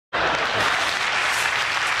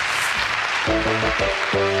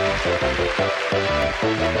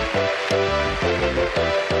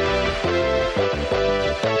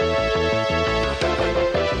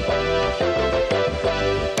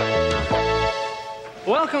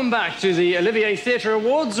Welcome back to the Olivier Theatre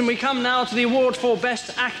Awards, and we come now to the award for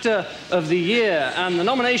Best Actor of the Year. And the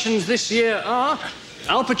nominations this year are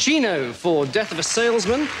Al Pacino for Death of a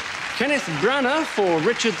Salesman, Kenneth Branagh for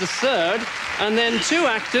Richard III, and then two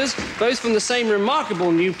actors, both from the same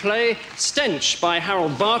remarkable new play, Stench, by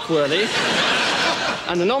Harold Barkworthy.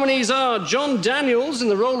 And the nominees are John Daniels in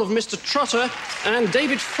the role of Mr. Trotter and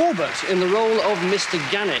David Forbert in the role of Mr.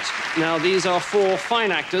 Gannett. Now, these are four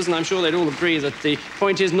fine actors, and I'm sure they'd all agree that the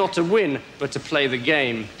point is not to win, but to play the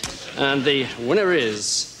game. And the winner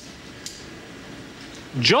is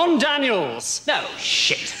John Daniels. No,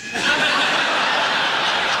 shit.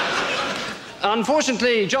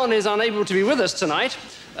 Unfortunately, John is unable to be with us tonight,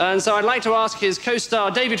 and so I'd like to ask his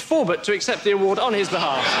co-star David Forbert to accept the award on his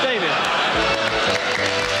behalf. David.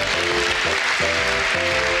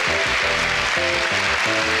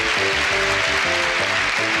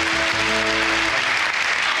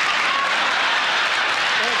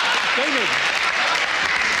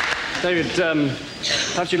 David,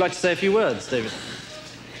 perhaps you'd like to say a few words, David.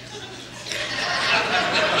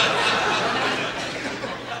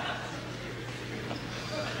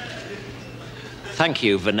 Thank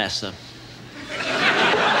you, Vanessa.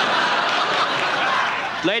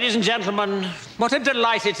 Ladies and gentlemen, what a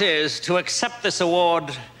delight it is to accept this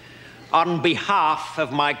award on behalf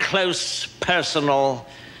of my close personal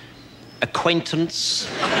acquaintance,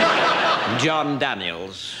 John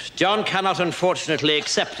Daniels. John cannot, unfortunately,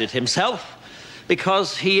 accept it himself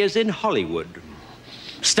because he is in Hollywood,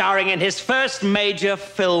 starring in his first major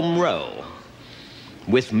film role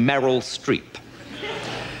with Meryl Streep.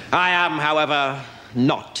 I am, however,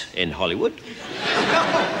 not in Hollywood,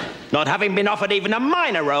 not having been offered even a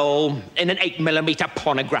minor role in an 8mm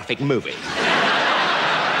pornographic movie.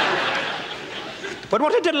 But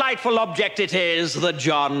what a delightful object it is that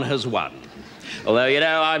John has won. Although, you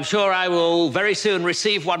know, I'm sure I will very soon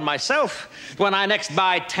receive one myself when I next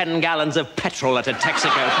buy 10 gallons of petrol at a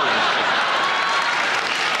Texaco filling station.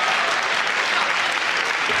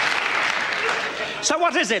 So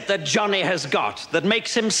what is it that Johnny has got that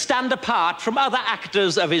makes him stand apart from other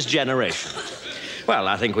actors of his generation? Well,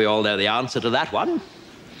 I think we all know the answer to that one.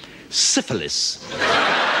 Syphilis.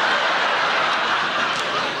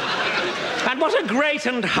 And what a great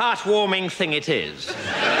and heartwarming thing it is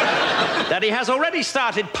that he has already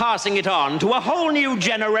started passing it on to a whole new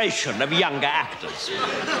generation of younger actors.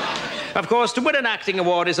 Of course, to win an acting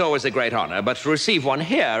award is always a great honor, but to receive one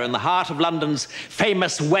here in the heart of London's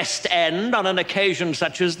famous West End on an occasion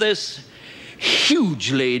such as this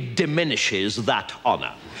hugely diminishes that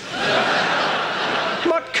honor.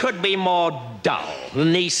 What could be more dull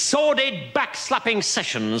than these sordid, backslapping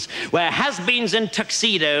sessions where has-beens in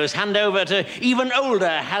tuxedos hand over to even older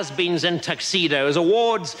has-beens in tuxedos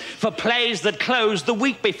awards for plays that closed the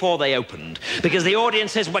week before they opened because the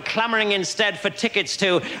audiences were clamoring instead for tickets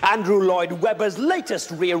to Andrew Lloyd Webber's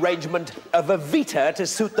latest rearrangement of Evita to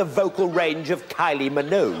suit the vocal range of Kylie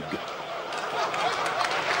Minogue.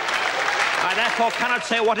 I therefore cannot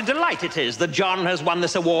say what a delight it is that John has won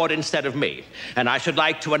this award instead of me. And I should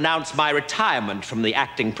like to announce my retirement from the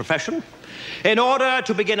acting profession in order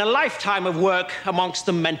to begin a lifetime of work amongst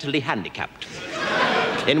the mentally handicapped.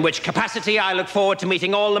 In which capacity I look forward to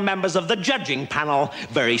meeting all the members of the judging panel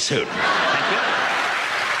very soon. Thank you.